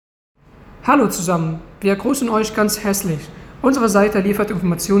Hallo zusammen, wir grüßen euch ganz herzlich. Unsere Seite liefert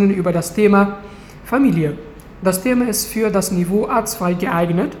Informationen über das Thema Familie. Das Thema ist für das Niveau A2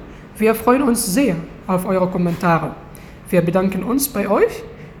 geeignet. Wir freuen uns sehr auf eure Kommentare. Wir bedanken uns bei euch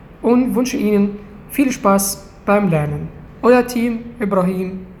und wünschen Ihnen viel Spaß beim Lernen. Euer Team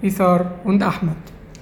Ibrahim, Ithar und Ahmed.